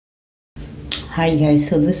Hi guys,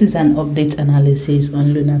 so this is an update analysis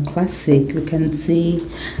on Lunar Classic. We can see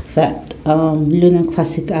that Lunar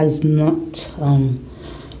Classic has not so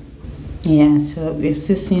we're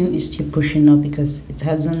still seeing it's still pushing up because it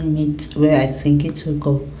hasn't met where I think it will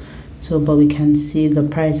go. So but we can see the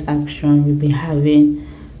price action will be having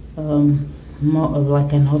more of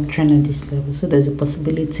like an uptrend at this level, so there's a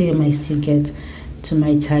possibility I might still get to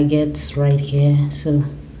my targets right here. So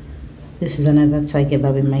this is another target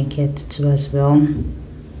that we might get to as well.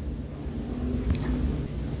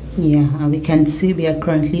 Yeah, and we can see we are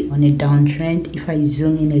currently on a downtrend. If I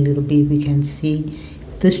zoom in a little bit, we can see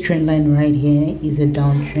this trend line right here is a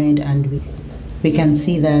downtrend, and we can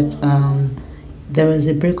see that there was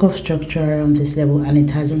a break of structure around this level and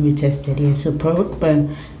it hasn't retested yet. So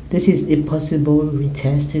this is a possible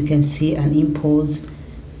retest. You can see an impulse,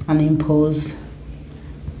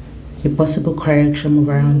 a possible correction move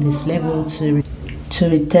around this level to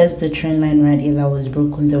retest the trend line right here that was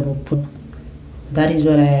broken. Then we'll put, that is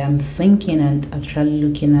what I am thinking and actually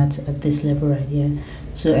looking at this level right here.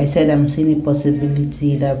 So I said I'm seeing a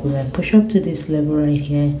possibility that we might push up to this level right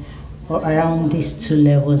here or around these two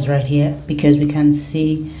levels right here, because we can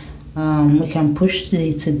see we can push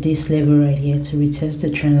to this level right here to retest the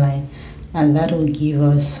trend line, and that will give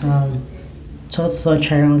us third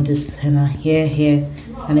touch around this tenor here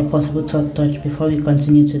and a possible third touch before we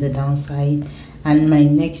continue to the downside. And my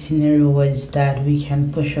next scenario was that we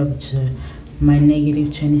can push up to my negative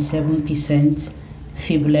 27%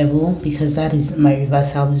 fib level, because that is my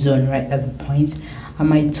reversal zone right at the point. And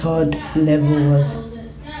my third level was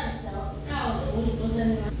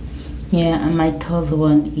and my third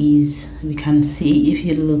one is, we can see if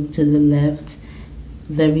you look to the left,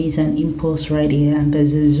 there is an impulse right here and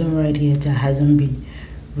there's a zone right here that hasn't been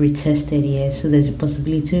retested yet. So there's a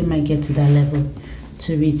possibility we might get to that level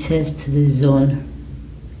to retest the zone,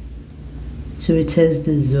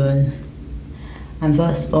 and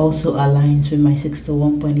that also aligns with my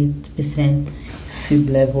 61.8% fib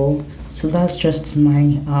level. So that's just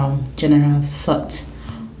my general thought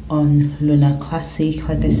on Lunar Classic.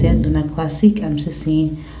 Like I said, Lunar Classic, I'm still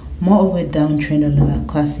seeing more of a downtrend on Lunar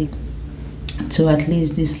Classic to at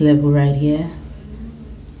least this level right here,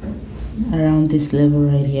 around this level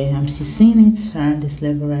right here. I'm still seeing it around this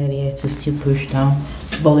level right here to still push down,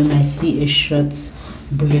 but we might see a short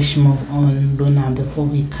bullish move on Lunar before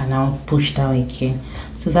we can now push down again.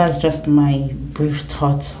 So that's just my brief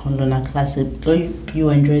thoughts on Lunar Classic. If you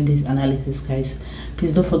enjoyed this analysis, guys,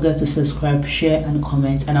 please don't forget to subscribe, share and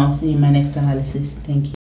comment, and I'll see you in my next analysis. Thank you.